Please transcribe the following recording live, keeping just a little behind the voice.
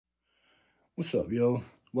What's up, yo?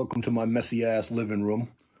 Welcome to my messy-ass living room.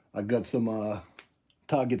 I got some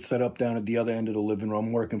targets set up down at the other end of the living room.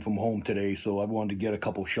 I'm working from home today, so I wanted to get a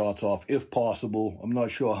couple shots off, if possible. I'm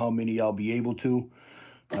not sure how many I'll be able to.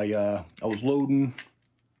 I was loading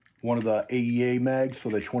one of the AEA mags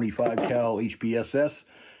for the 25 cal HPSS,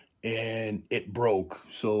 and it broke.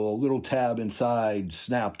 So a little tab inside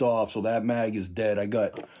snapped off, so that mag is dead. I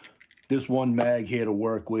got this one mag here to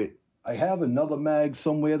work with. I have another mag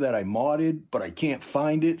somewhere that I modded, but I can't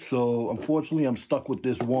find it. So unfortunately, I'm stuck with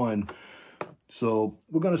this one. So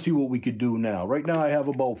we're going to see what we could do now. Right now, I have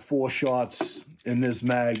about 4 shots in this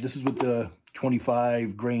mag. This is with the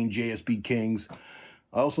 25 grain JSB Kings.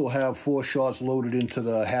 I also have 4 shots loaded into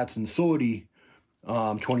the Hatsan Sortie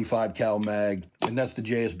 25 cal mag, and that's the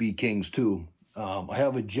JSB Kings too. I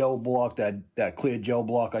have a gel block, that clear gel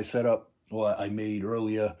block I set up, or I made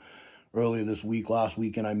earlier this week, last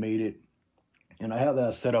weekend I made it, and I have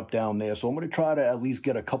that set up down there. So I'm going to try to at least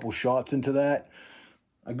get a couple shots into that.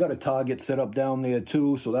 I got a target set up down there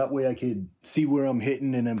too, so that way I could see where I'm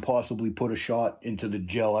hitting and then possibly put a shot into the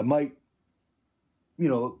gel. I might, you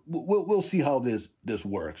know, we'll see how this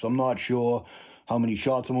works. I'm not sure how many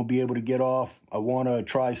shots I'm going to be able to get off. I want to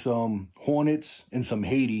try some Hornets and some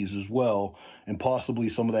Hades as well, and possibly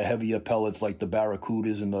some of the heavier pellets like the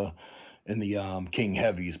Baracudas and the King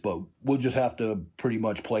Heavies, but we'll just have to pretty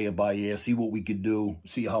much play it by ear, see what we could do,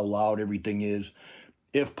 see how loud everything is.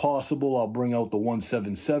 If possible, I'll bring out the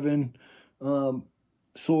 177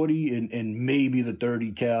 sortie and maybe the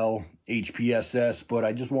 30 cal HPSS, but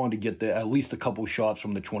I just wanted to get at least a couple shots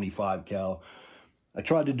from the 25 cal. I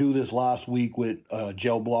tried to do this last week with a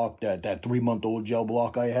gel block, that 3-month-old gel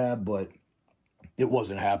block I had, but it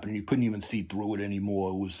wasn't happening. You couldn't even see through it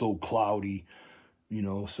anymore. It was so cloudy, you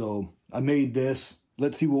know, so I made this.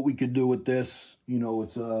 Let's see what we could do with this. You know,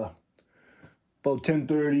 it's about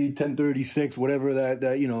 10:30, 10:36, whatever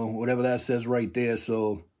that you know, whatever that says right there.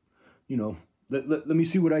 So, you know, let me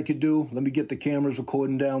see what I could do. Let me get the cameras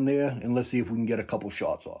recording down there, and let's see if we can get a couple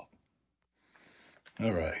shots off.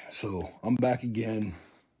 All right, so I'm back again.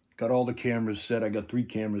 Got all the cameras set. I got 3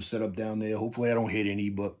 cameras set up down there. Hopefully I don't hit any,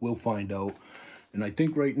 but we'll find out. And I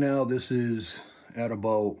think right now this is at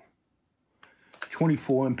about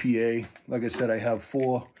 24 MPa. Like I said, I have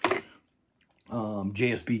 4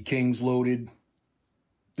 JSB Kings loaded.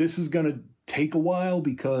 This is going to take a while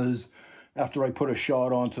because after I put a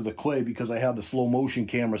shot onto the clay, because I have the slow motion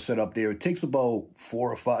camera set up there, it takes about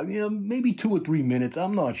 4 or 5, you know, maybe 2 or 3 minutes.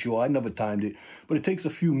 I'm not sure. I never timed it, but it takes a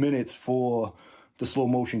few minutes for the slow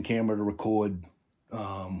motion camera to record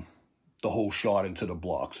the whole shot into the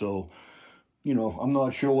block. So, you know, I'm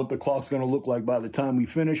not sure what the clock's going to look like by the time we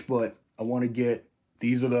finish, but I want to get,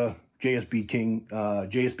 these are the JSB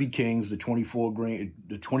Kings, the 24 grain,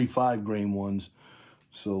 the 25 grain ones.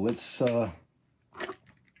 So let's see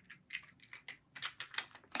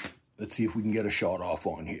if we can get a shot off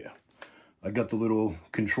on here. I got the little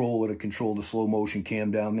controller to control the slow motion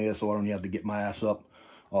cam down there, so I don't have to get my ass up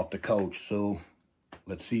off the couch. So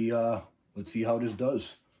let's see how this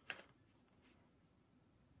does.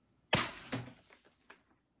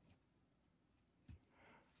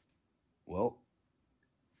 Well,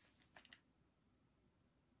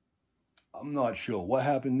 I'm not sure what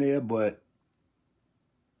happened there, but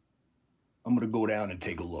I'm going to go down and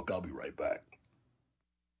take a look. I'll be right back.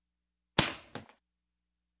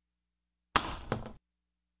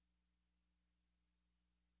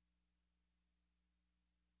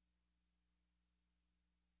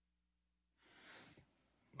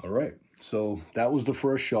 All right, so that was the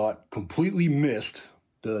first shot. Completely missed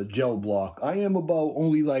the gel block. I am about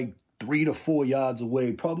only like 3 to 4 yards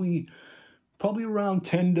away, probably around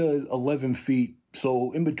 10 to 11 feet.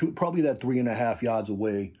 So in between, probably that 3.5 yards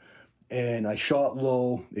away. And I shot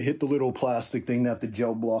low. It hit the little plastic thing that the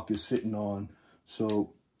gel block is sitting on.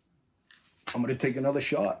 So I'm going to take another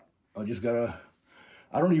shot. I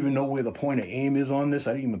don't even know where the point of aim is on this.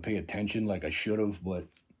 I didn't even pay attention like I should have, but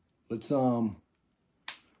let's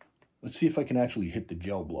see if I can actually hit the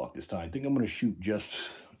gel block this time. I think I'm going to shoot just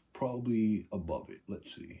probably above it.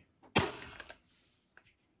 Let's see.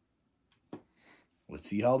 Let's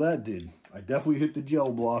see how that did. I definitely hit the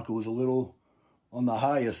gel block. It was a little on the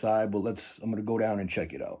higher side, but I'm going to go down and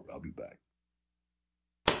check it out. I'll be back.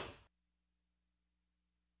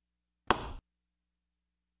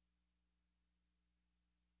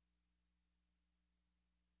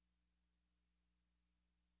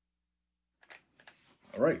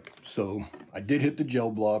 All right, so I did hit the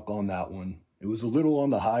gel block on that one. It was a little on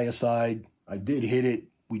the higher side. I did hit it.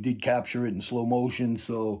 We did capture it in slow motion,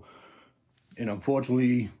 so, and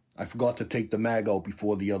unfortunately, I forgot to take the mag out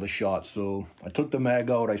before the other shot. So I took the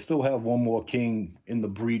mag out. I still have one more king in the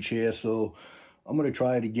breech here. So I'm going to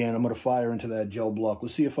try it again. I'm going to fire into that gel block.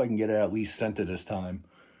 Let's see if I can get it at least center this time.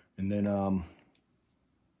 And then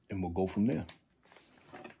and we'll go from there.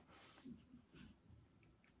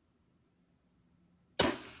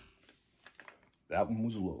 That one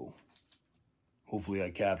was low. Hopefully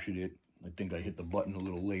I captured it. I think I hit the button a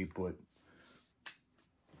little late, but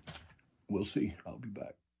we'll see. I'll be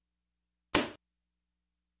back.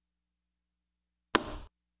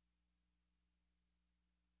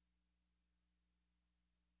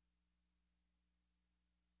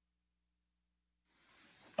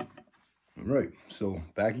 All right, so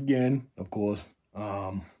back again, of course.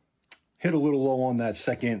 Hit a little low on that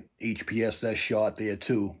second HPSS shot there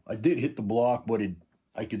too. I did hit the block, but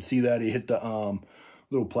I could see that it hit the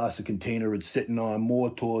little plastic container it's sitting on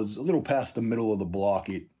more towards a little past the middle of the block.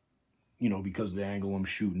 It, you know, because of the angle I'm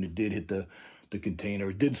shooting, it did hit the container.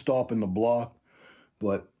 It did stop in the block,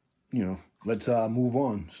 but you know, let's move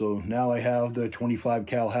on. So now I have the 25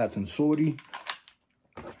 cal Hatsan Sortie.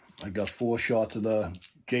 I got 4 shots of the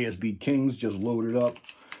JSB Kings just loaded up.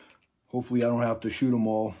 Hopefully I don't have to shoot them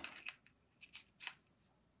all.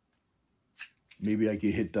 Maybe I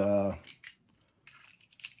could hit the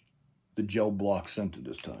gel block center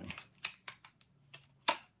this time.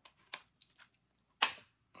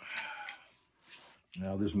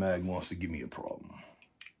 Now this mag wants to give me a problem.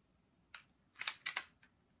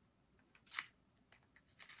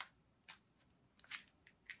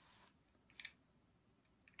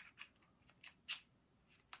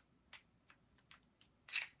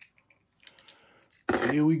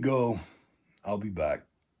 Here we go. I'll be back.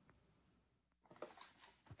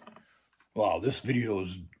 Wow, this video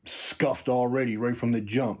is scuffed already right from the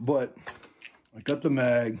jump, but I got the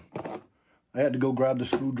mag. I had to go grab the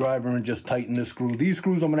screwdriver and just tighten this screw. These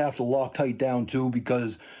screws I'm gonna have to lock tight down too,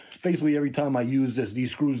 because basically every time I use this,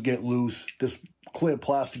 these screws get loose. This clear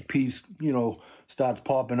plastic piece, you know, starts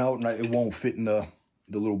popping out and it won't fit in the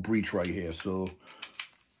little breech right here. So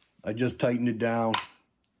I just tightened it down.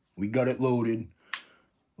 We got it loaded.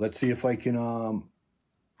 Let's see if I can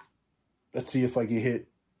hit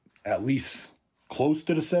at least close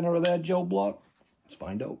to the center of that gel block. Let's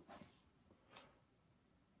find out.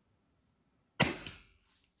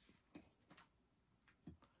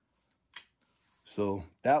 So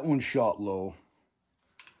that one shot low.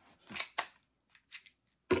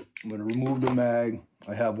 I'm gonna remove the mag.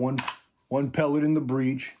 I have one pellet in the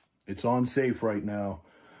breech. It's on safe right now.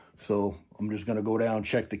 So I'm just gonna go down,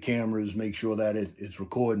 check the cameras, make sure that it's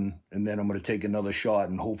recording, and then I'm gonna take another shot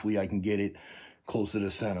and hopefully I can get it close to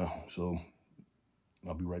the center. So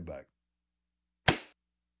I'll be right back.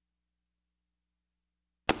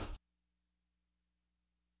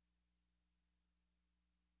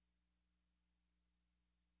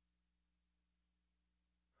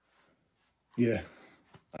 Yeah,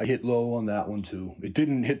 I hit low on that one too. It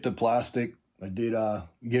didn't hit the plastic. I did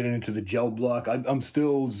get it into the gel block. I'm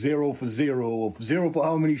still 0 for 0. 0 for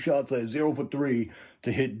how many shots? I had 0 for 3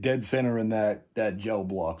 to hit dead center in that gel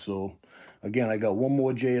block. So again, I got one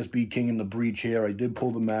more JSB King in the breech here. I did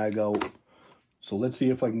pull the mag out. So let's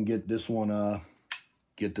see if I can get this one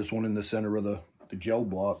in the center of the gel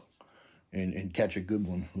block and catch a good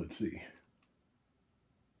one. Let's see.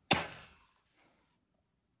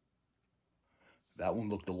 That one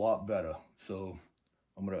looked a lot better. So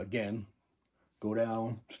I'm gonna again go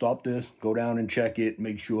down, stop this, go down and check it,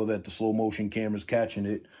 make sure that the slow motion camera's catching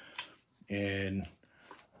it. And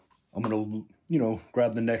I'm gonna, you know,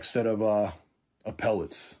 grab the next set of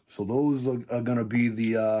pellets. So those are gonna be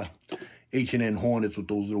the H&N Hornets with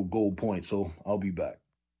those little gold points. So I'll be back.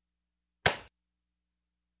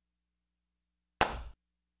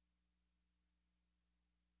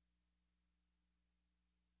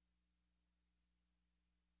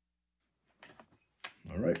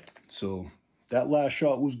 All right, so that last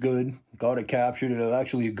shot was good. Got it captured. It was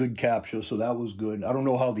actually a good capture, so that was good. I don't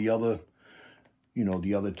know how the other, you know,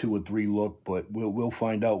 the other 2 or 3 look, but we'll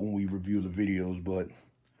find out when we review the videos. But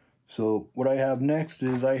so what I have next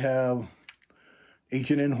is I have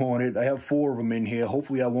H&N Hornet. I have 4 of them in here.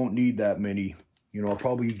 Hopefully I won't need that many. You know, I'll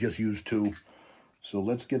probably just use 2. So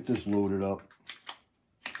let's get this loaded up.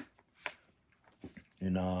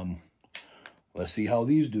 And let's see how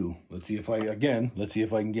these do. Let's see if I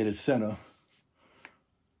can get it center.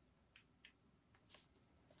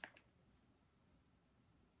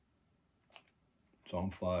 It's on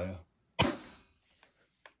fire.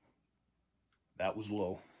 That was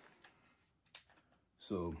low.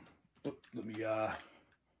 So let me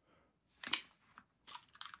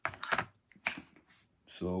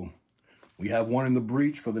so we have one in the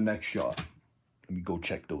breech for the next shot. Let me go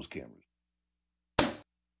check those cameras.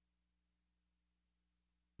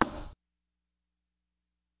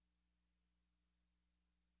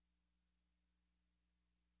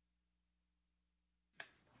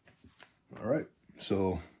 All right,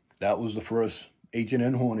 so that was the first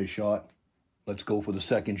H&N Hornet shot. Let's go for the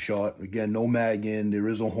second shot. Again, no mag in. There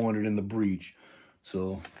is a Hornet in the breech.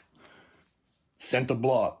 So, center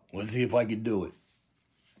block. Let's see if I can do it.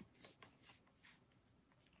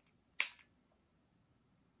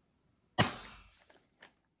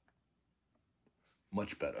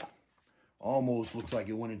 Much better. Almost looks like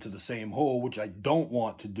it went into the same hole, which I don't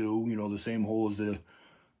want to do. You know, the same hole as the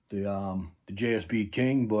JSB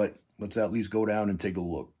King, but let's at least go down and take a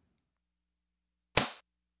look.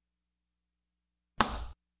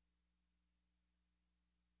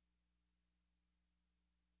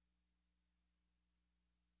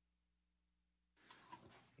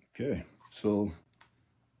 Okay, so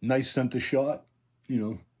nice center shot. You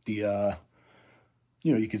know,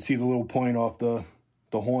 you can see the little point off the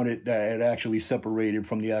Hornet that it actually separated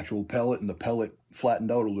from the actual pellet, and the pellet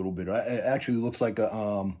flattened out a little bit. It actually looks like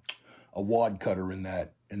a wad cutter in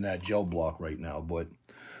that gel block right now, but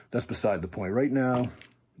that's beside the point. Right now,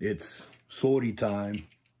 it's sortie time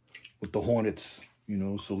with the Hornets, you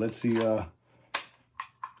know, so let's see what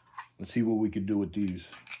we could do with these.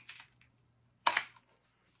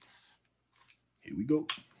 Here we go.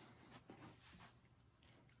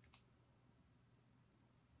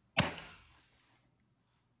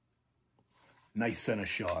 Nice center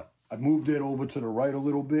shot. I moved it over to the right a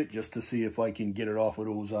little bit just to see if I can get it off of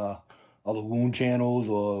those other wound channels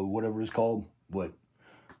or whatever it's called. But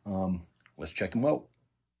let's check them out.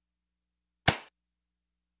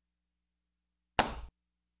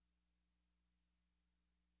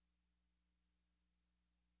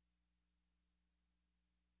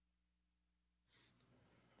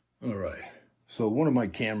 All right. So one of my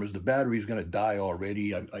cameras, the battery's gonna die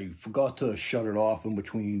already. I forgot to shut it off in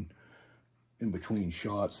between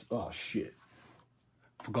shots. Oh shit.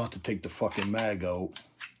 Forgot to take the fucking mag out.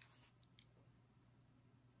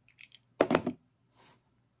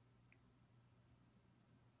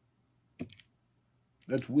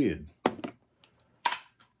 That's weird.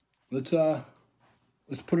 Let's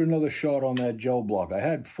put another shot on that gel block. I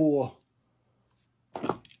have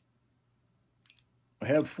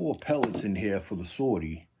four pellets in here for the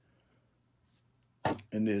sortie,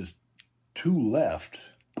 and there's 2 left.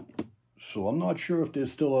 So I'm not sure if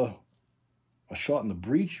there's still a shot in the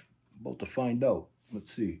breech. About to find out.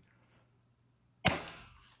 Let's see.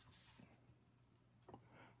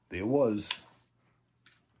 There was.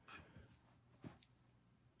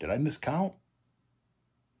 Did I miscount?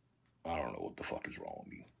 I don't know what the fuck is wrong with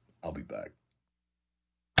me. I'll be back.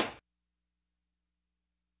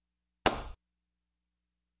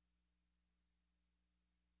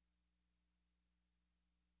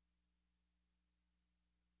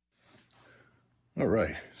 All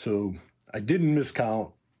right, so I didn't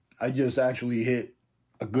miscount. I just actually hit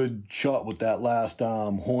a good shot with that last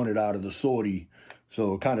Hornet out of the sortie.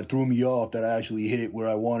 So it kind of threw me off that I actually hit it where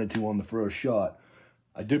I wanted to on the first shot.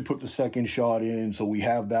 I did put the second shot in, so we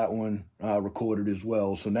have that one recorded as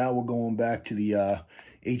well. So now we're going back to the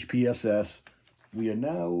HPSS. We are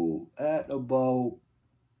now at about,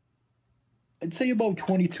 I'd say about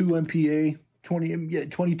 22 MPA,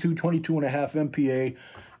 22 and a half MPA.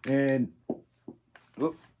 And,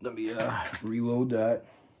 oh, let me reload that.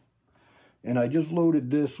 And I just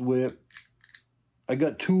loaded this with, I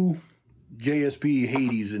got 2 JSB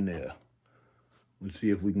Hades in there. Let's see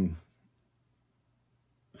if we can.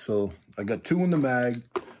 So I got 2 in the mag.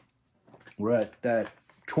 We're at that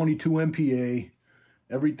 22 MPA.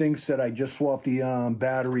 Everything set. I just swapped the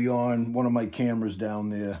battery on one of my cameras down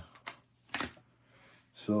there.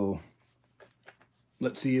 So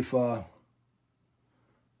let's see if I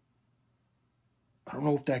don't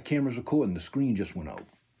know if that camera's recording. The screen just went out.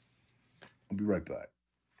 I'll be right back.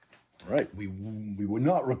 All right, we were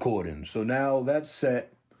not recording. So now that's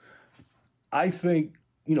set. I think,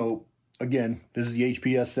 you know, again, this is the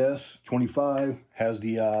HPSS 25, has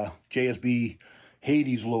the JSB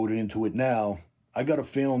Hades loaded into it now. I got a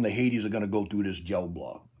feeling the Hades are going to go through this gel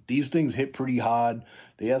block. These things hit pretty hard.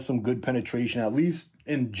 They have some good penetration, at least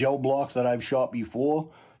in gel blocks that I've shot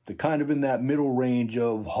before. They're kind of in that middle range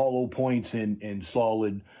of hollow points and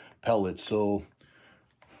solid pellets. So,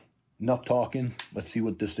 enough talking. Let's see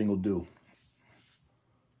what this thing will do.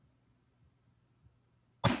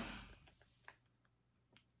 Let's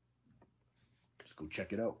go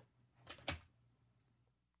check it out.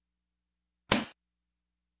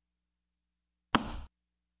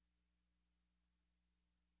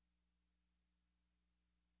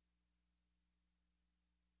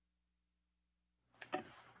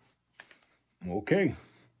 Okay,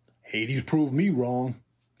 Hades proved me wrong.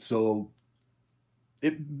 So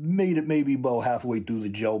it made it maybe about halfway through the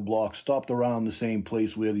gel block, stopped around the same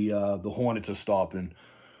place where the Hornets are stopping.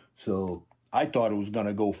 So I thought it was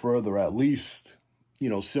gonna go further, at least, you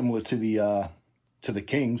know, similar to the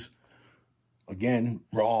Kings. Again,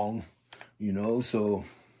 wrong, you know. So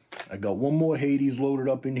I got one more Hades loaded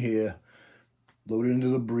up in here, loaded into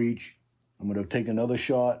the breech. I'm gonna take another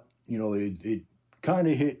shot. You know, it kind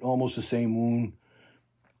of hit almost the same wound.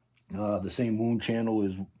 The same wound channel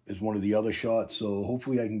is one of the other shots, so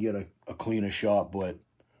hopefully I can get a cleaner shot. But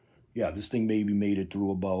yeah, this thing maybe made it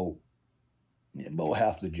through about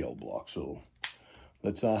half the gel block. So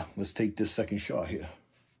let's take this second shot here.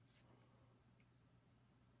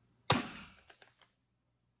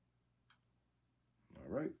 All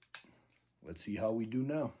right, let's see how we do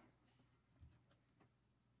now.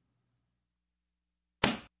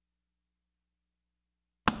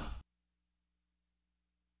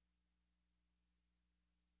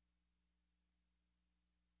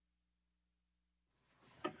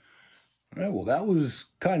 All right, well, that was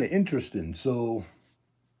kind of interesting. So,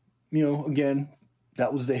 you know, again,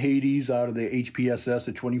 that was the Hades out of the HPSS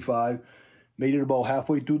at 25. Made it about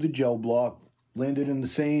halfway through the gel block. Landed in the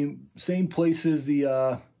same place as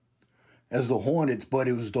the Hornets, but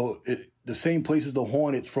it was the same place as the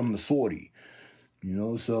Hornets from the Sortie. You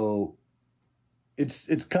know, so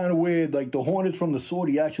it's kind of weird. Like, the Hornets from the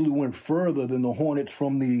Sortie actually went further than the Hornets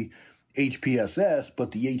from the HPSS,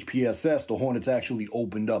 but the HPSS, the Hornets actually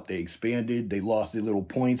opened up. They expanded. They lost their little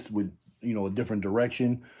points with, you know, a different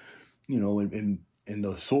direction. You know, and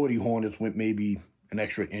the Sortie Hornets went maybe an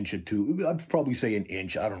extra inch or two. I'd probably say an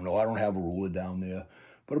inch. I don't know. I don't have a ruler down there,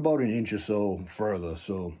 but about an inch or so further.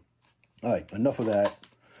 So, all right, enough of that.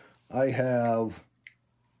 I have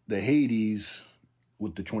the Hades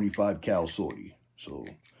with the 25 cal Sortie. So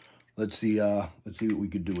let's see what we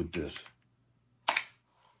could do with this.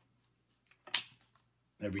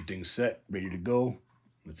 Everything's set, ready to go.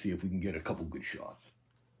 Let's see if we can get a couple good shots.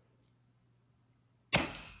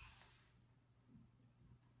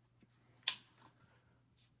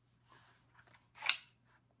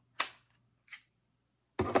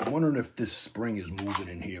 I'm wondering if this spring is moving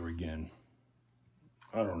in here again.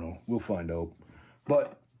 I don't know. We'll find out.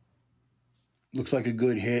 But looks like a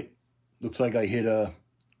good hit. Looks like I hit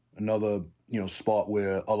another, you know, spot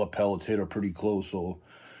where other pellets hit are pretty close. So,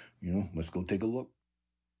 you know, let's go take a look.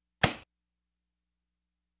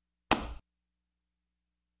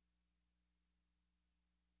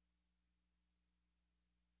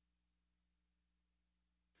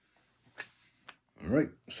 All right,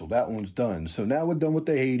 so that one's done. So now we're done with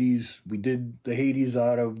the Hades. We did the Hades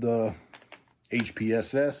out of the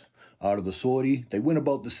HPSS, out of the Sortie. They went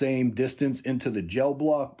about the same distance into the gel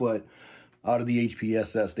block, but out of the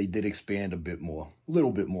HPSS, they did expand a bit more, a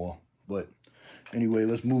little bit more. But anyway,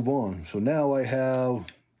 let's move on. So now I have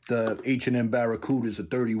the H&N Baracudas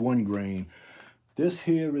at 31 grain. This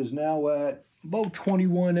here is now at about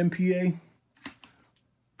 21 MPa.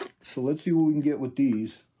 So let's see what we can get with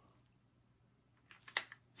these.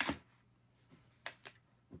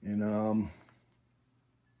 And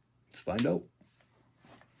let's find out.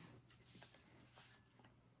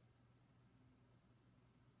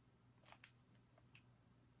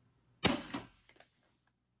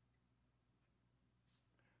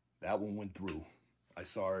 That one went through. I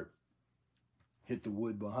saw it hit the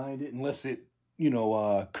wood behind it, unless it, you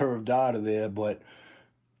know, curved out of there. But,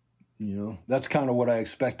 you know, that's kind of what I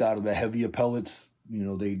expect out of the heavier pellets. You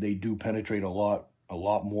know, they do penetrate a lot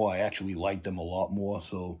more. I actually like them a lot more.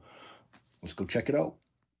 So let's go check it out.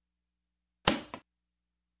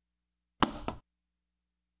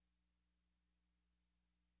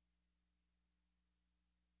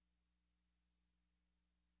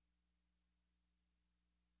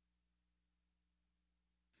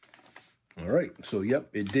 All right, so yep,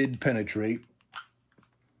 it did penetrate.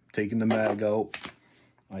 Taking the mag out.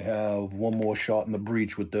 I have one more shot in the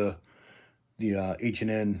breech with the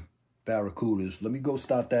H&N Baracudas. Let me go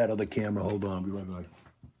start that other camera. Hold on, I'll be right back.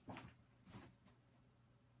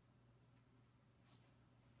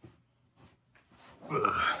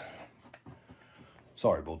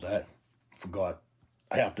 Sorry about that. Forgot.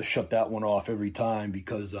 I have to shut that one off every time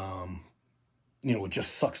because, you know, it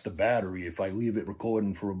just sucks the battery. If I leave it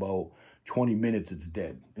recording for about 20 minutes, it's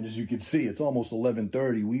dead. And as you can see, it's almost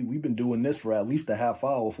 11:30. We've been doing this for at least a half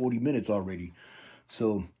hour, 40 minutes already.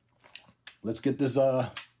 So let's get this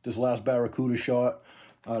this last Barracuda shot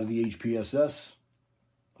out of the HPSS.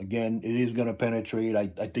 Again, it is going to penetrate. I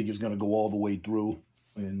think it's going to go all the way through.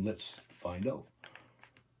 And let's find out.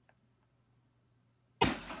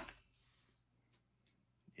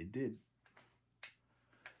 It did.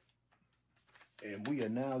 And we are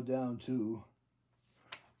now down to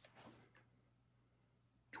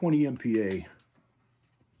 20 MPa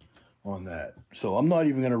on that. So I'm not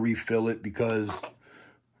even going to refill it because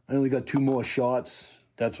I only got 2 more shots.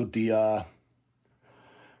 That's with the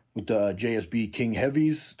JSB King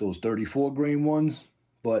Heavies, those 34 grain ones.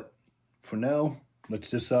 But for now, let's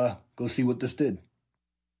just go see what this did.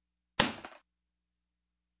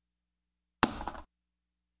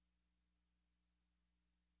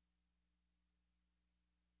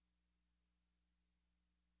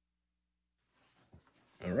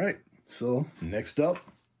 All right, so next up,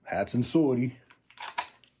 Hatsan Sortie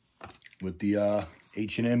with the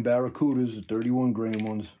H&N Baracudas, the 31 grain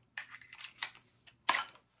ones.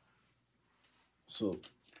 So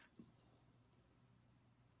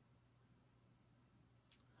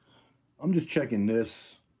I'm just checking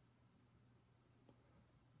this.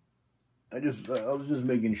 I was just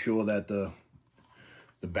making sure that the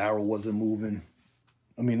barrel wasn't moving.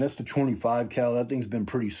 I mean, that's the 25 cal. That thing's been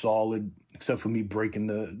pretty solid, except for me breaking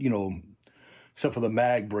except for the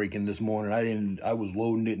mag breaking this morning. I was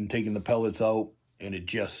loading it and taking the pellets out, and it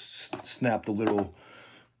just snapped the little,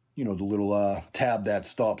 the little tab that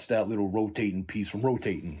stops that little rotating piece from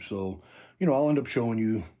rotating. So, I'll end up showing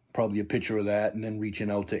you probably a picture of that and then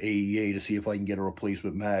reaching out to AEA to see if I can get a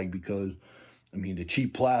replacement mag because, I mean, the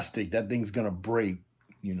cheap plastic, that thing's going to break,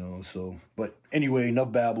 so. But anyway,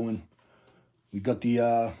 enough babbling. We got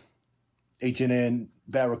the H&N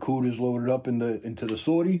Baracudas loaded up into the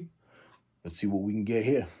Sortie. Let's see what we can get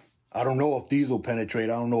here. I don't know if these will penetrate.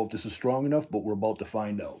 I don't know if this is strong enough, but we're about to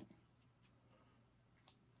find out.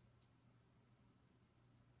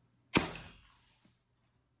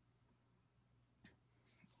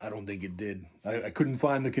 I don't think it did. I couldn't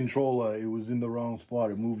find the controller. It was in the wrong spot.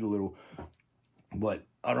 It moved a little. But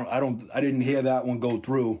I didn't hear that one go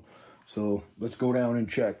through. So let's go down and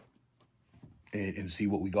check and see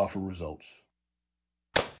what we got for results.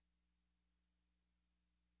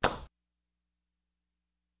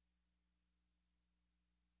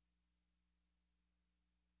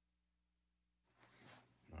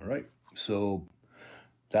 All right, so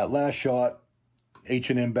that last shot,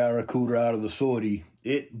 H&N Baracuda out of the Sortie,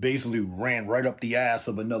 it basically ran right up the ass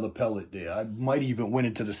of another pellet there. I might even went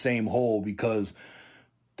into the same hole because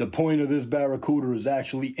the point of this Baracuda is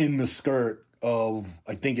actually in the skirt of,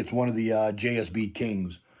 I think it's one of the JSB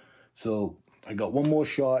Kings. So I got one more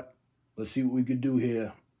shot. Let's see what we could do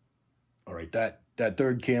here. All right, that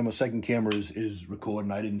second camera is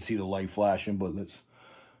recording. I didn't see the light flashing, but let's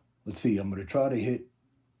see. I'm going to try to hit.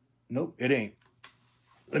 Nope, it ain't.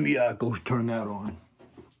 Let me go turn that on.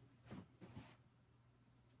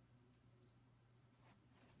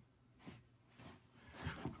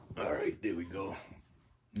 All right, there we go.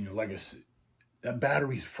 Like I said, that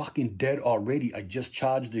battery's fucking dead already. I just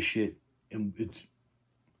charged this shit, and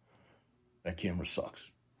that camera sucks.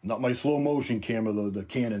 Not my slow motion camera, though, the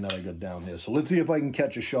Canon that I got down there. So let's see if I can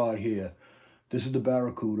catch a shot here. This is the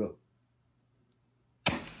Baracuda.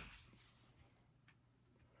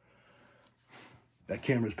 That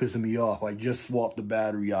camera's pissing me off. I just swapped the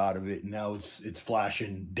battery out of it, and now it's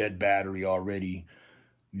flashing dead battery already,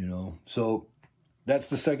 So that's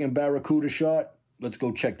the second Baracuda shot. Let's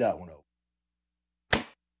go check that one out.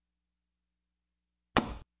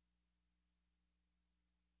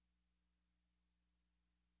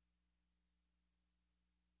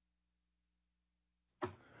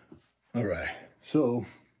 All right, so,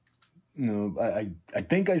 I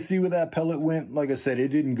think I see where that pellet went. Like I said, it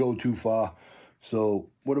didn't go too far. So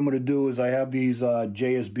what I'm going to do is I have these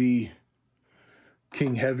JSB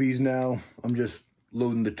King Heavies now. I'm just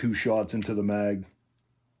loading the 2 shots into the mag.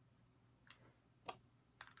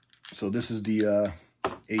 So this is the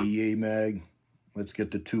AEA mag. Let's get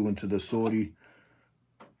the 2 into the Sortie.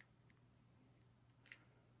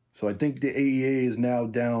 So I think the AEA is now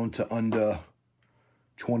down to under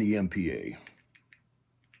 20 MPa.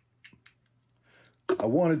 I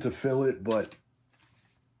wanted to fill it, but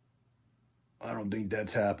I don't think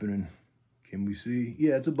that's happening. Can we see?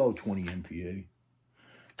 Yeah, it's about 20 MPa.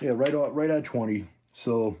 Yeah, right at 20.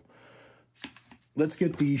 So let's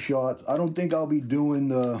get these shots. I don't think I'll be doing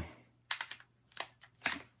the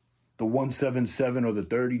 177 or the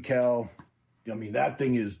 30 cal. I mean, that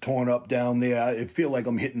thing is torn up down there. I feel like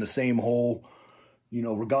I'm hitting the same hole,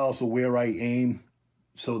 regardless of where I aim.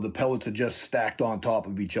 So the pellets are just stacked on top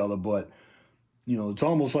of each other. But, it's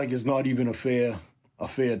almost like it's not even a fair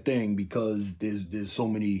thing because there's so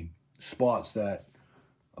many spots that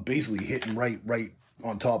are basically hitting right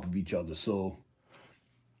on top of each other. So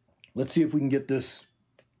let's see if we can get this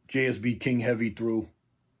JSB King Heavy through.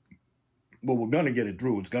 Well, we're going to get it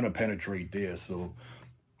through. It's going to penetrate there. So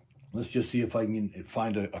let's just see if I can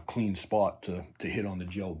find a clean spot to hit on the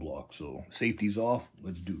gel block. So safety's off.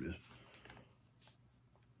 Let's do this.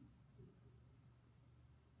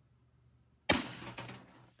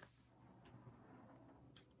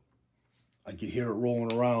 I could hear it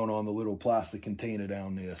rolling around on the little plastic container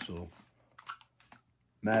down there. So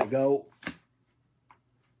mag out.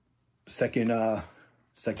 Second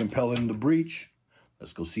pellet in the breech.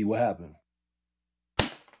 Let's go see what happened.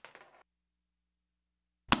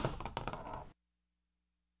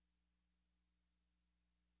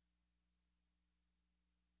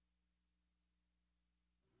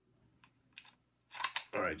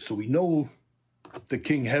 All right, so we know the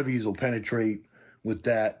King Heavies will penetrate with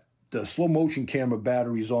that. The slow motion camera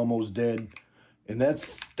battery is almost dead, and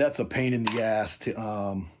that's a pain in the ass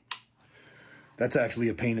to that's actually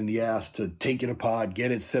a pain in the ass to take it apart,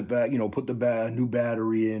 get it set back, you know, put the new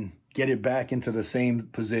battery in, get it back into the same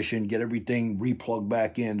position, get everything replugged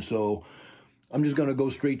back in. So I'm just gonna go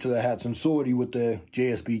straight to the Hatsan Sortie with the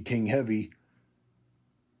JSB King Heavy.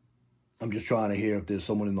 I'm just trying to hear if there's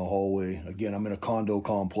someone in the hallway. Again, I'm in a condo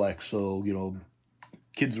complex, so, you know,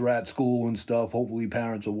 kids are at school and stuff. Hopefully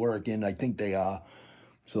parents are working. I think they are.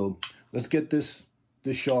 So let's get this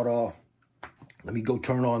shot off. Let me go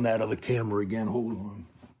turn on that other camera again. Hold on.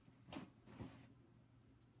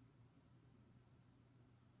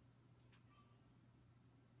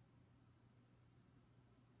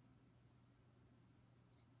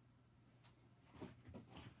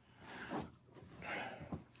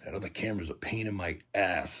 That other camera's a pain in my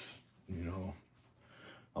ass, you know.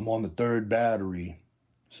 I'm on the third battery.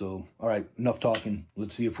 So, all right, enough talking.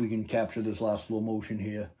 Let's see if we can capture this last slow motion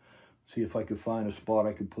here. See if I could find a spot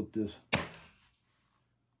I could put this.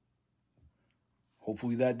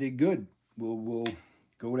 Hopefully that did good. We'll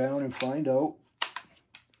go down and find out.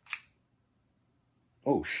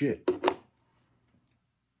 Oh, shit.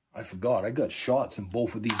 I forgot. I got shots in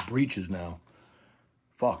both of these breeches now.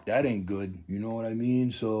 Fuck, that ain't good. You know what I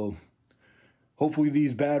mean? So hopefully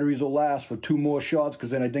these batteries will last for 2 more shots,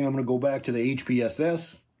 because then I think I'm going to go back to the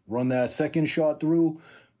HPSS, run that second shot through,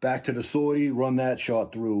 back to the Sortie, run that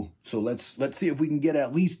shot through. So let's see if we can get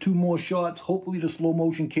at least 2 more shots. Hopefully the slow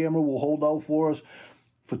motion camera will hold out for us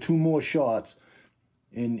for 2 more shots.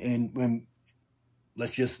 And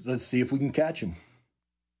let's see if we can catch him.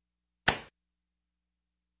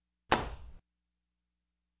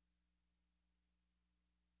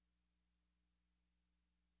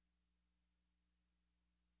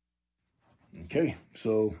 Okay,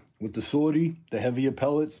 so with the Sortie, the heavier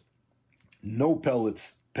pellets, no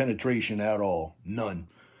pellets penetration at all, none.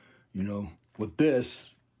 You know, with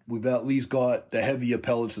this, we've at least got the heavier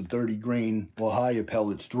pellets of 30 grain or higher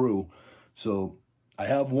pellets through. So I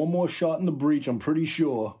have 1 more shot in the breech, I'm pretty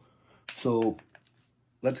sure. So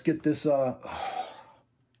let's get this, that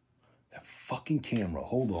fucking camera,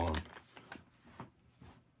 hold on.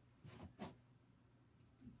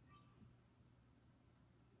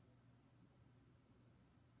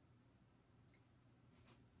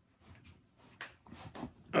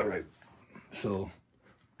 All right, so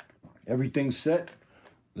everything's set.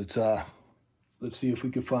 Let's see if we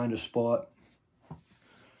can find a spot.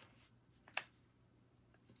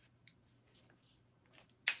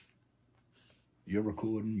 You're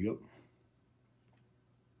recording, yep.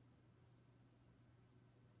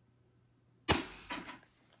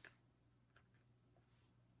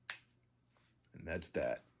 And that's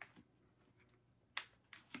that.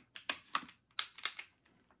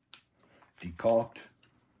 Decocked.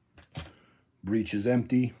 Breech is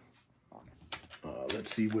empty.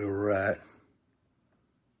 Let's see where we're at.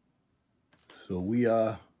 So we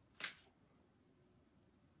are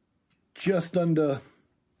just under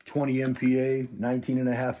 20 MPa,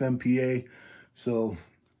 19.5 MPa. So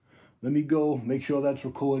let me go make sure that's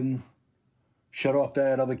recording. Shut off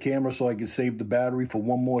that other camera so I can save the battery for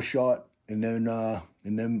 1 more shot, and then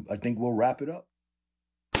I think we'll wrap it up.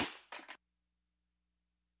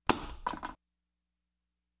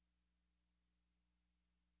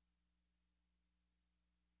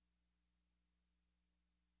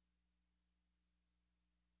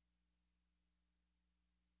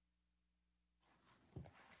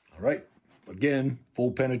 All right, again,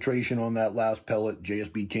 full penetration on that last pellet,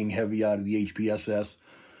 JSB King Heavy out of the HPSS.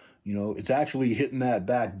 You know, it's actually hitting that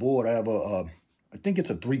back board. I have I think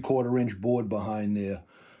it's a 3/4 inch board behind there.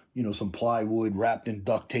 You know, some plywood wrapped in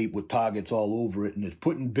duct tape with targets all over it, and it's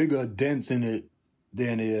putting bigger dents in it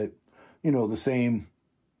than it, you know, the same,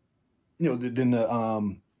 you know, than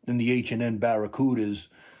the H&N Baracudas,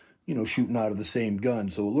 you know, shooting out of the same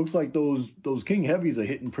gun. So it looks like those King Heavies are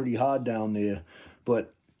hitting pretty hard down there.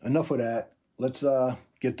 But enough of that. Let's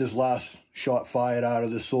get this last shot fired out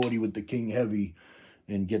of the sortie with the King Heavy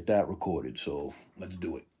and get that recorded. So let's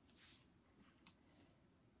do it.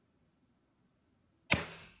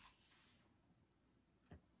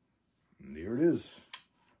 And there it is.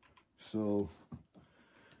 So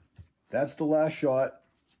that's the last shot.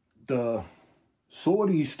 The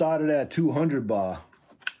sortie started at 200 bar.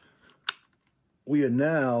 We are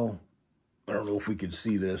now, I don't know if we can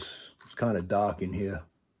see this. It's kind of dark in here.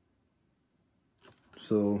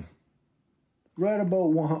 So right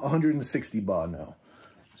about 160 bar now.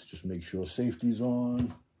 Let's just make sure safety's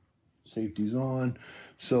on. Safety's on.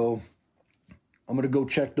 So I'm gonna go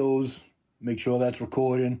check those, make sure that's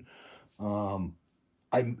recording.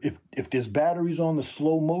 If there's batteries on the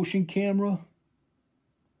slow motion camera,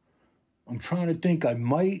 I'm trying to think. I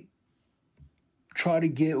might try to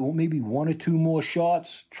get maybe 1 or 2 more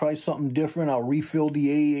shots. Try something different. I'll refill the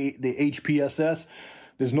AEA, the HPSS.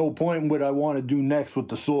 There's no point in what I want to do next with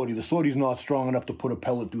the sortie. The sortie's not strong enough to put a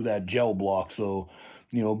pellet through that gel block. So,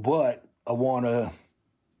 you know, but I want to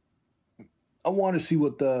see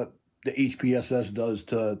what the HPSS does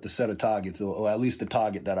to the set of targets, or at least the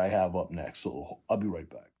target that I have up next. So I'll be right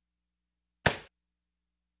back.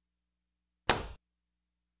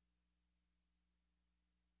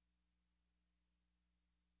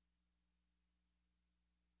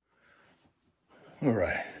 All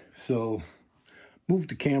right, so move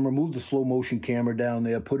the slow motion camera down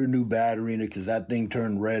there, put a new battery in it because that thing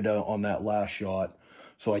turned red on that last shot.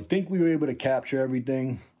 So I think we were able to capture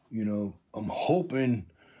everything. You know, I'm hoping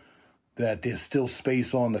that there's still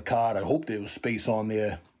space on the card. I hope there was space on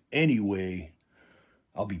there anyway.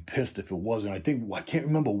 I'll be pissed if it wasn't. I can't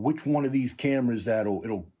remember which one of these cameras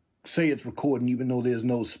it'll say it's recording even though there's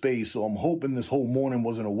no space. So I'm hoping this whole morning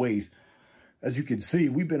wasn't a waste. As you can see,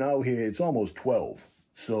 we've been out here, it's almost 12.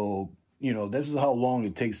 So, you know, this is how long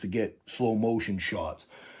it takes to get slow motion shots.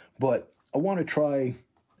 But I want to try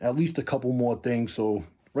at least a couple more things. So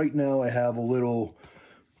right now I have a little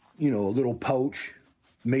pouch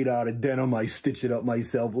made out of denim. I stitched it up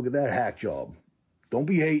myself. Look at that hack job. Don't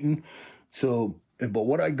be hating. So, but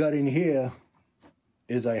what I got in here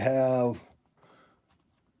is I have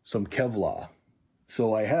some Kevlar.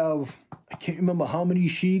 So I can't remember how many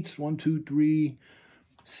sheets, 1, 2, 3,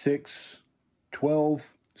 6,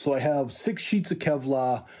 12. So I have 6 sheets of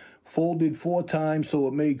Kevlar folded 4 times. So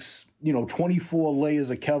it makes, 24 layers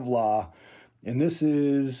of Kevlar. And this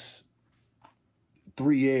is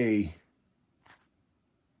 3A,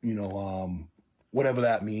 whatever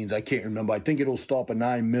that means. I can't remember. I think it'll stop a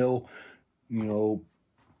 9 mil,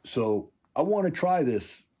 So I want to try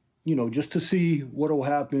this, just to see what will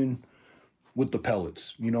happen with the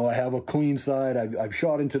pellets. I have a clean side. I've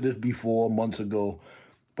shot into this before months ago,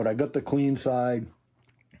 but I got the clean side,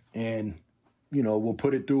 and we'll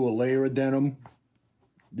put it through a layer of denim.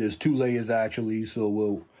 There's 2 layers actually, so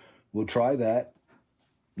we'll try that.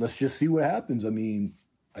 Let's just see what happens. I mean,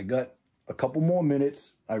 I got a couple more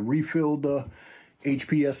minutes. I refilled the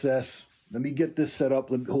HPSS. Let me get this set up.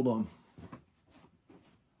 Hold on.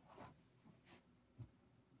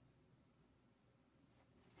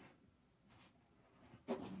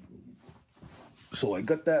 So I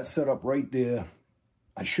got that set up right there.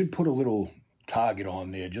 I should put a little target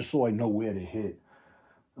on there just so I know where to hit.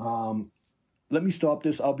 Let me stop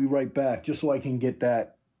this. I'll be right back just so I can get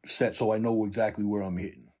that set so I know exactly where I'm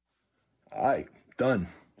hitting. All right, done.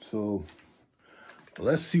 So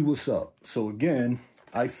let's see what's up. So again,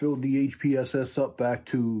 I filled the HPSS up back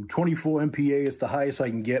to 24 MPa. It's the highest I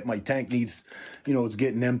can get. My tank needs, it's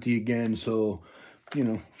getting empty again. So,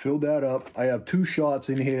 fill that up. I have 2 shots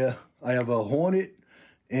in here. I have a Hornet,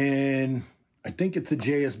 and I think it's a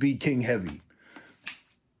JSB King Heavy.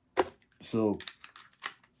 So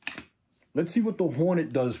let's see what the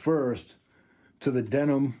Hornet does first to the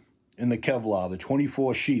denim and the Kevlar, the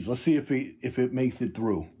 24 sheets. Let's see if it makes it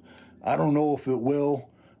through. I don't know if it will.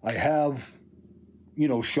 I have,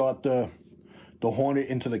 shot the Hornet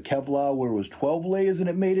into the Kevlar where it was 12 layers and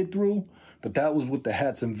it made it through, but that was with the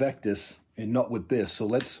Hatsan Sortie and not with this. So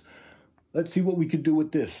let's see what we could do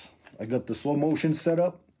with this. I got the slow motion set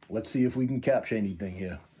up. Let's see if we can capture anything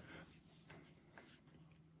here.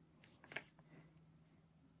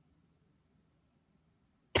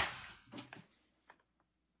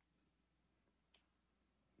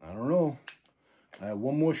 I don't know. I have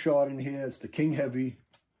 1 more shot in here. It's the King Heavy.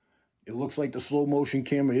 It looks like the slow motion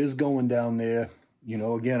camera is going down there.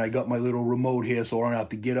 Again, I got my little remote here, so I don't have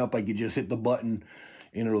to get up. I could just hit the button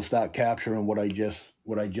and it'll start capturing what I just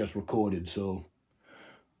recorded. So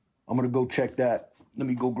I'm gonna go check that. Let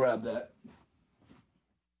me go grab that.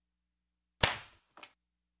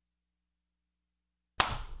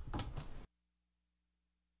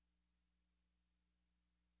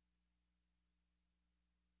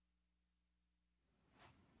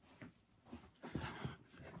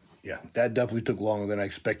 yeah, that definitely took longer than I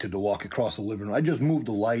expected to walk across the living room. I just moved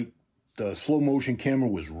the light. The slow motion camera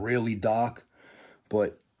was really dark,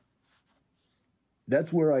 but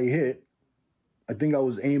that's where I hit. I think I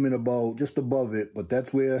was aiming about just above it, but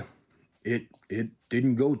that's where it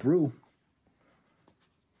didn't go through.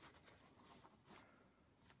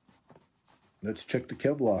 Let's check the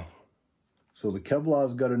Kevlar. So the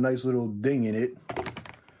Kevlar's got a nice little ding in it.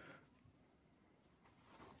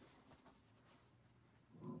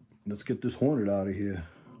 Let's get this Hornet out of here.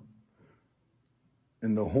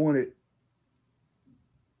 And the Hornet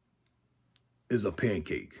is a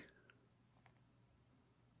pancake.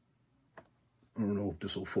 I don't know if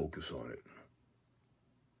this will focus on it.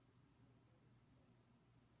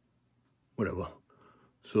 Whatever.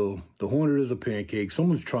 So the Hornet is a pancake.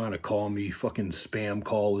 Someone's trying to call me, fucking spam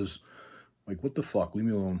callers. Like, what the fuck? Leave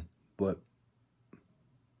me alone. But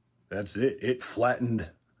that's it. It flattened.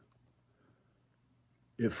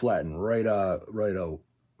 It flattened right out.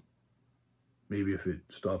 Maybe if it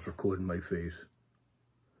stops recording my face.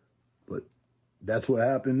 But that's what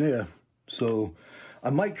happened there. So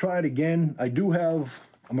I might try it again. I do have,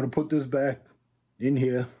 I'm going to put this back in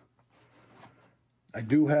here. I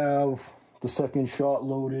do have the second shot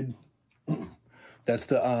loaded. That's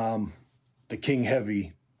the King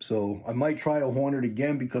Heavy. So I might try a Hornet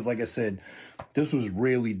again because, like I said, this was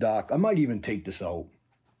really dark. I might even take this out.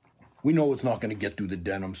 We know it's not going to get through the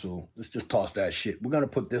denim, so let's just toss that shit. We're going to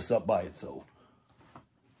put this up by itself.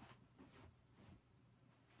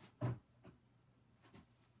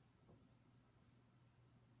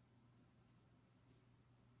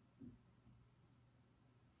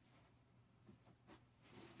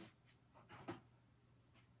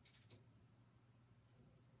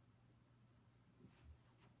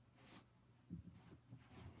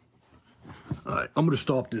 All right, I'm going to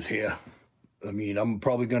stop this here. I mean, I'm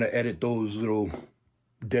probably going to edit those little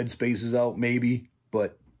dead spaces out maybe,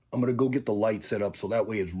 but I'm going to go get the light set up so that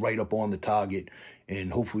way it's right up on the target,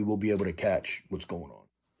 and hopefully we'll be able to catch what's going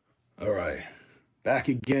on. All right, back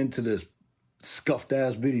again to this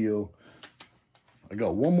scuffed-ass video. I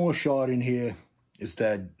got one more shot in here. It's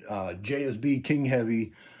that JSB King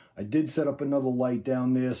Heavy. I did set up another light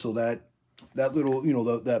down there so that little, you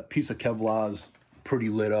know, that piece of Kevlar's pretty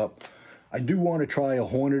lit up. I do want to try a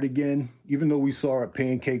Hornet again, even though we saw a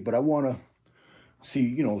pancake, but I want to see,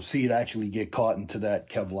 you know, see it actually get caught into that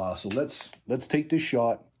Kevlar. So let's take this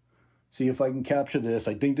shot, see if I can capture this.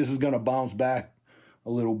 I think this is going to bounce back a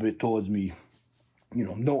little bit towards me. You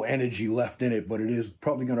know, no energy left in it, but it is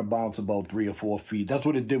probably going to bounce about 3 or 4 feet. That's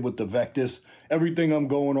what it did with the Vectis. Everything I'm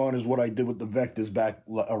going on is what I did with the Vectis back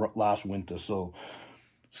last winter. So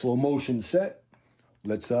slow motion set.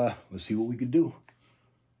 Let's see what we can do.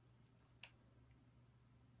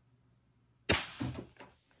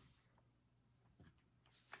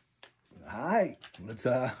 All right, let's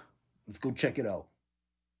go check it out.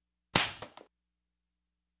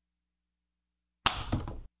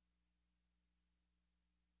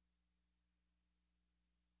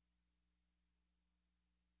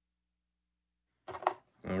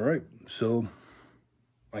 All right, so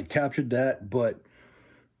I captured that, but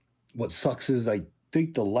what sucks is I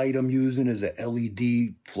think the light I'm using is a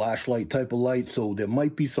LED flashlight type of light, so there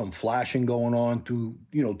might be some flashing going on through,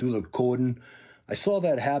 you know, through the cordon. I saw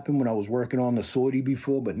that happen when I was working on the Sortie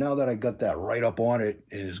before, but now that I got that right up on it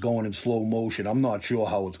and it's going in slow motion, I'm not sure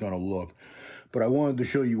how it's going to look. But I wanted to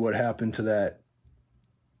show you what happened to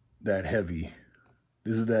that Heavy.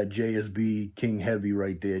 This is that JSB King Heavy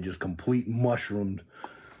right there, just complete mushroomed,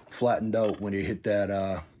 flattened out when it hit that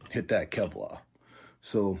Kevlar.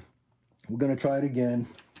 So we're going to try it again.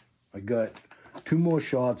 I got 2 more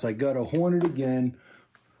shots. I got a Hornet again.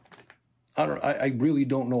 I really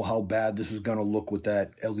don't know how bad this is going to look with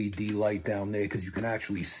that LED light down there, because you can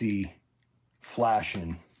actually see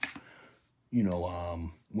flashing, you know,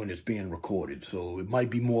 when it's being recorded. So it might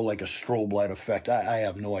be more like a strobe light effect. I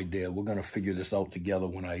have no idea. We're going to figure this out together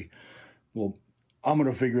when I'm going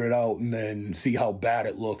to figure it out and then see how bad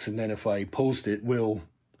it looks. And then if I post it, we'll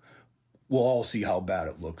all see how bad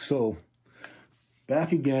it looks. So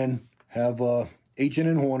back again, have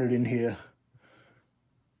H&N Hornet in here.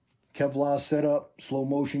 Kevlar set up, slow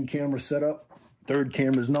motion camera set up. Third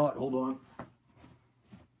camera's not, hold on.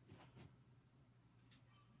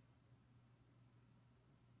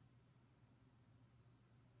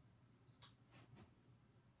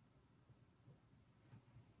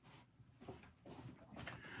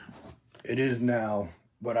 It is now,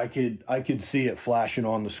 but I could see it flashing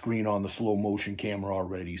on the screen on the slow motion camera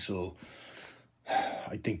already, so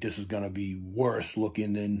I think this is gonna be worse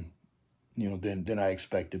looking than, you know, than I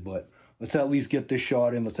expected, but let's at least get this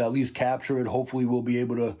shot in. Let's at least capture it. Hopefully we'll be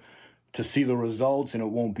able to see the results, and it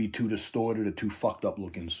won't be too distorted or too fucked up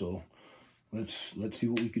looking. So let's see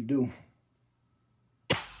what we could do.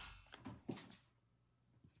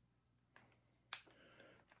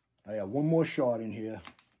 I have one more shot in here,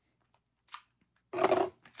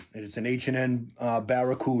 and it's an H&N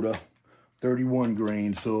Baracuda, 31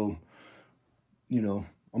 grain. So, you know,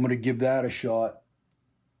 I'm gonna give that a shot,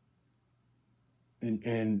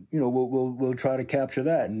 and you know, we'll try to capture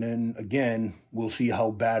that, and then again we'll see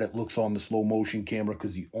how bad it looks on the slow motion camera,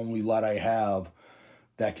 because the only light I have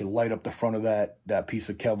that can light up the front of that piece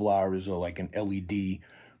of Kevlar is like an LED,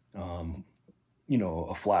 you know,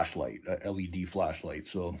 a flashlight, a LED flashlight.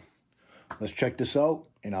 So let's check this out,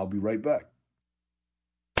 and I'll be right back.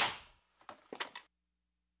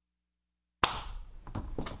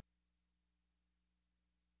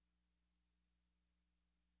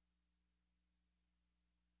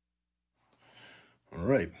 All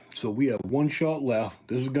right, so we have one shot left.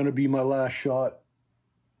 This is going to be my last shot.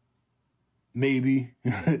 Maybe.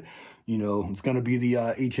 You know, it's going to be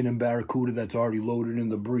the H&N Baracuda that's already loaded in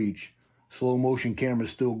the breech. Slow motion camera's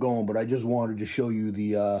still going, but I just wanted to show you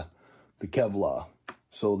the Kevlar.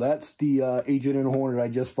 So that's the H&N Hornet I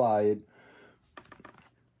just fired.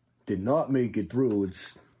 Did not make it through.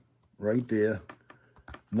 It's right there.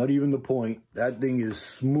 Not even the point. That thing is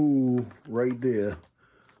smooth right there.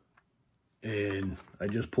 And I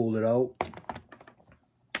just pulled it out.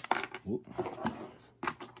 Whoop.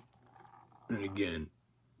 And again,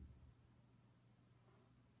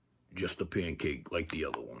 just a pancake like the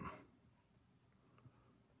other one.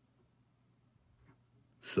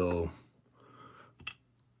 So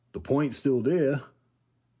the point's still there.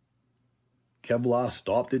 Kevlar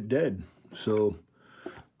stopped it dead. So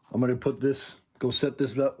I'm gonna put this, go set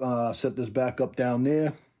this back up down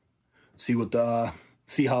there. See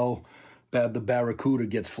how bad the Barracuda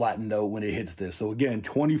gets flattened out when it hits this. So again,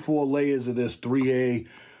 24 layers of this 3A,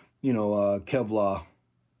 you know, Kevlar.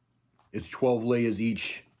 It's 12 layers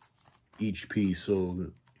each piece.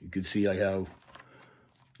 So you can see I have,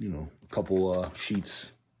 you know, a couple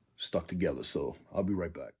sheets stuck together. So I'll be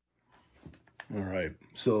right back. All right.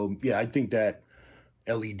 So yeah, I think that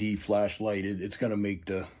LED flashlight, it's gonna make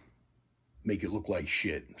it look like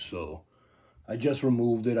shit. So I just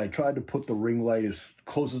removed it. I tried to put the ring light as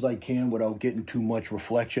close as I can without getting too much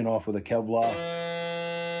reflection off of the Kevlar.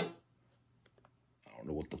 I don't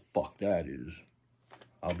know what the fuck that is.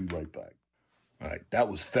 I'll be right back. All right, that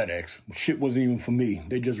was FedEx. Shit wasn't even for me.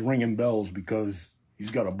 They're just ringing bells because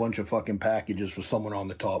he's got a bunch of fucking packages for someone on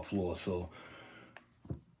the top floor. So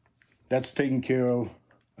that's taken care of.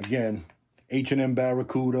 Again, H&N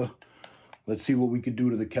Baracuda. Let's see what we can do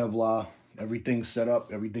to the Kevlar. Everything's set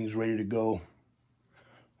up. Everything's ready to go.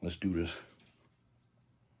 Let's do this.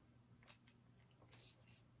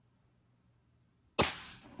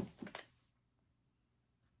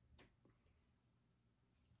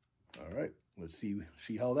 All right, let's see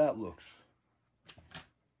how that looks.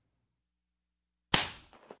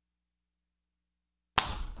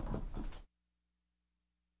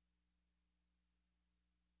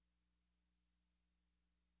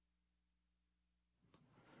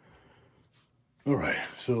 All right,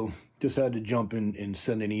 so just had to jump in and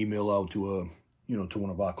send an email out to to one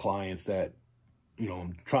of our clients that, you know,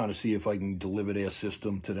 I'm trying to see if I can deliver their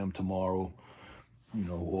system to them tomorrow, you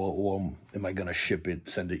know, or am I gonna ship it,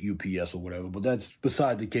 send it UPS or whatever. But that's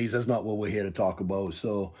beside the case. That's not what we're here to talk about.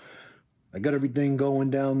 So I got everything going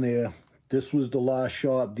down there. This was the last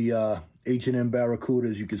shot. The H&N Baracuda,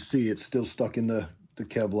 as you can see, it's still stuck in the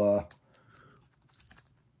Kevlar,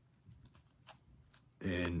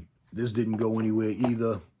 and this didn't go anywhere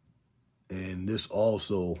either. And this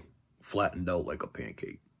also flattened out like a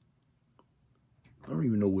pancake. I don't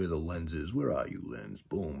even know where the lens is. Where are you, lens?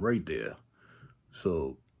 Boom, right there.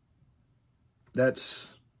 So that's,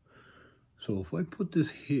 so if I put this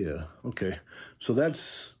here, okay. So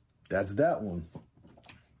that's that one.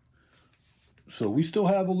 So we still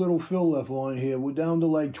have a little fill left on here. We're down to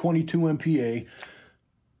like 22 MPa.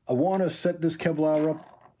 I want to set this Kevlar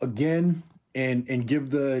up again and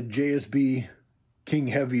give the JSB King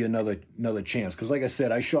Heavy another chance. Because like I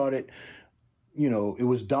said, I shot it, you know, it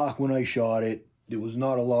was dark when I shot it. There was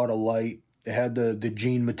not a lot of light. It had the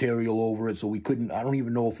jean material over it, so we couldn't, I don't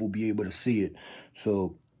even know if we'll be able to see it.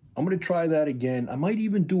 So I'm going to try that again. I might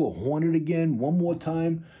even do a Hornet again one more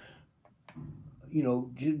time. You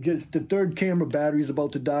know, just the third camera battery is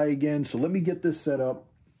about to die again. So let me get this set up,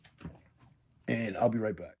 and I'll be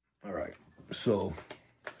right back. All right, so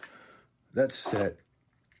that's set.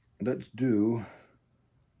 Let's do...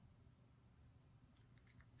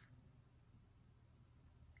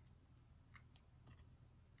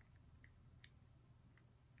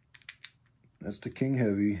 That's the King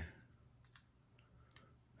Heavy.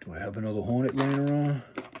 Do I have another Hornet laying around?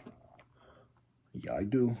 Yeah, I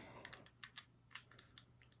do.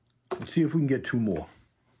 Let's see if we can get two more.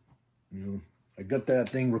 You know, I got that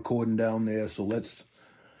thing recording down there, so let's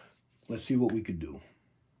see what we could do.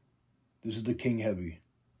 This is the King Heavy.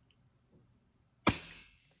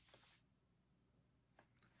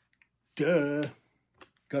 Duh.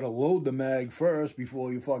 Gotta load the mag first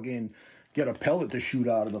before you fucking get a pellet to shoot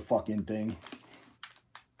out of the fucking thing.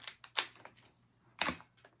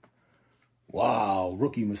 Wow,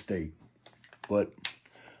 rookie mistake. But,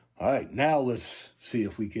 all right, now let's see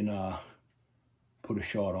if we can put a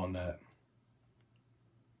shot on that.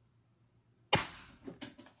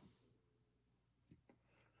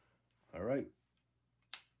 All right,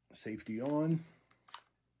 safety on.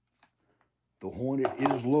 The Hornet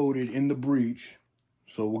is loaded in the breech.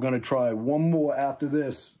 So we're going to try one more after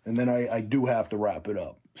this, and then I do have to wrap it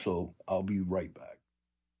up. So I'll be right back.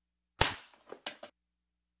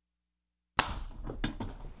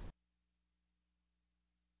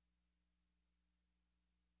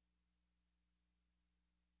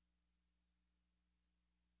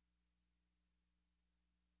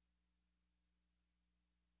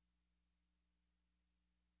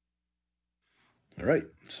 All right,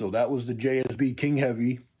 so that was the JSB King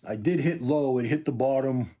Heavy. I did hit low. It hit the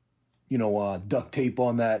bottom, you know, duct tape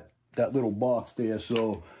on that little box there.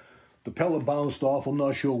 So the pellet bounced off. I'm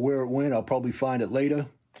not sure where it went. I'll probably find it later.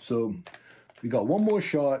 So we got one more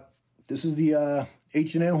shot. This is the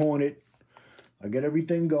H&N Hornet. I got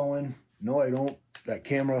everything going. No, I don't. That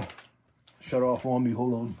camera shut off on me.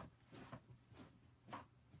 Hold on.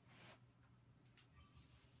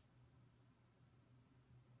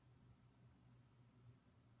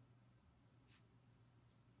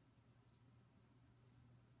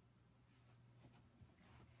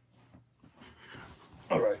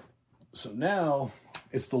 All right, so now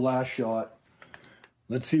it's the last shot.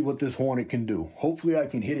 Let's see what this Hornet can do. Hopefully I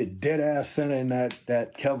can hit it dead ass center in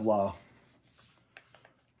that Kevlar.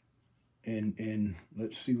 And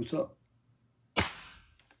let's see what's up.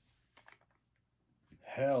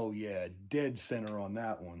 Hell yeah, dead center on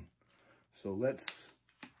that one. So let's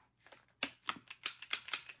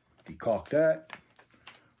decock that.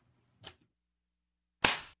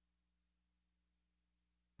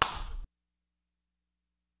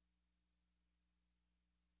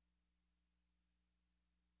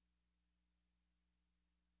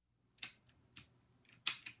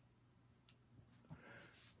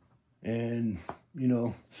 And, you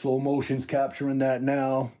know, slow motion's capturing that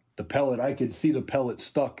now. The pellet, I could see the pellet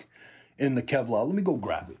stuck in the Kevlar. Let me go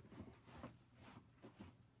grab it.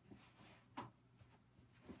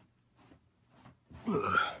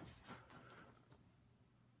 Ugh.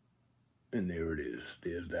 And there it is.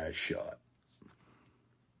 There's that shot.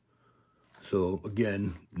 So,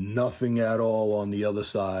 again, nothing at all on the other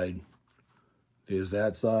side. There's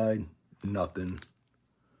that side, nothing.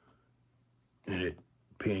 And it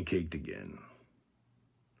pancaked again.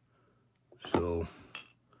 So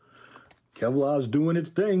Kevlar's doing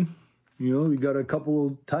its thing. You know, we got a couple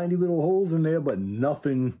of tiny little holes in there, but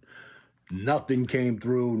nothing came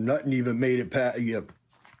through. Nothing even made it past. Yep.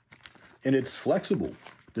 And it's flexible.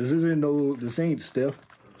 This ain't stiff.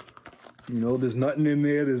 You know, there's nothing in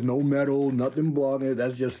there. There's no metal, nothing blocking it.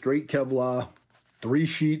 That's just straight Kevlar. 3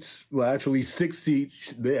 sheets, well, actually 6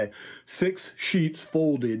 sheets there. 6 sheets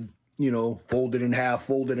folded. You know, folded in half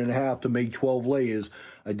to make 12 layers.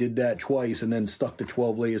 I did that twice and then stuck the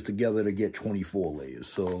 12 layers together to get 24 layers.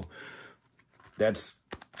 So that's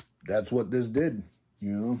what this did,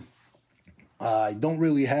 you know. I don't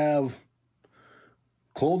really have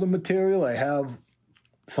clothing material. I have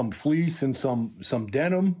some fleece and some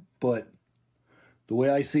denim, but the way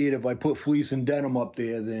I see it, if I put fleece and denim up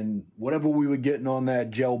there, then whatever we were getting on that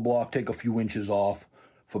gel block, take a few inches off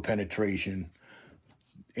for penetration.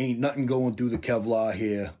 Ain't nothing going through the Kevlar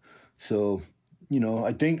here. So, you know,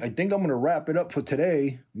 I think I'm going to wrap it up for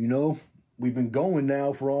today. You know, we've been going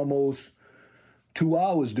now for almost 2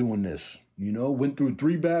 hours doing this. You know, went through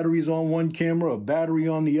 3 batteries on one camera, a battery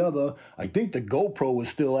on the other. I think the GoPro was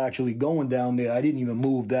still actually going down there. I didn't even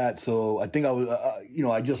move that. So I think I was, you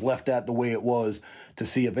know, I just left that the way it was to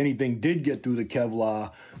see if anything did get through the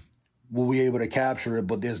Kevlar. We'll be able to capture it,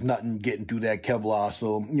 but there's nothing getting through that Kevlar.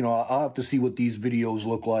 So, you know, I'll have to see what these videos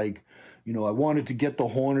look like. You know, I wanted to get the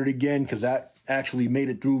Hornet again because that actually made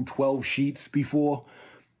it through 12 sheets before.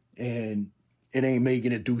 And it ain't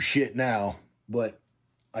making it do shit now. But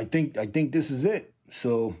I think this is it.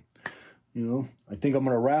 So, you know, I think I'm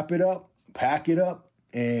going to wrap it up, pack it up,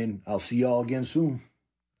 and I'll see y'all again soon.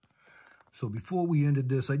 So before we ended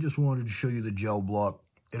this, I just wanted to show you the gel block.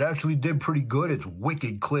 it actually did pretty good. It's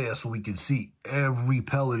wicked clear, so we can see every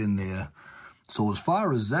pellet in there. So as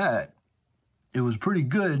far as that, it was pretty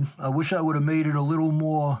good. I wish I would have made it a little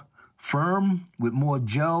more firm with more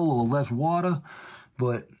gel or less water,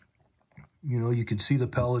 but you know, you can see the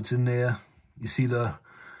pellets in there. You see the,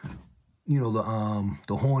 you know,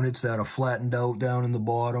 the Hornets that are flattened out down in the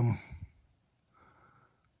bottom.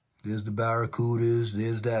 There's the Baracudas.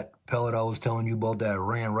 There's that pellet I was telling you about that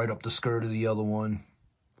ran right up the skirt of the other one.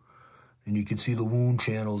 And you can see the wound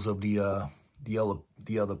channels of the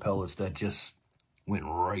other pellets that just went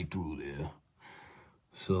right through there.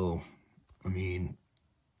 So, I mean,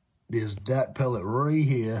 there's that pellet right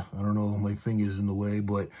here. I don't know, my finger's in the way,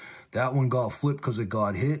 but that one got flipped because it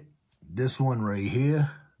got hit. This one right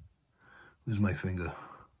here, where's my finger?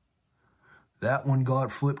 That one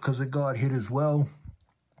got flipped because it got hit as well.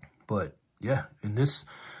 But yeah, and this,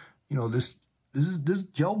 you know, this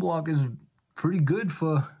gel block is pretty good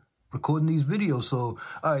for recording these videos. So,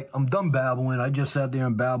 all right, I'm done babbling. I just sat there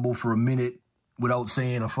and babbled for a minute without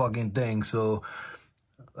saying a fucking thing. So,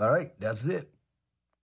 all right, that's it.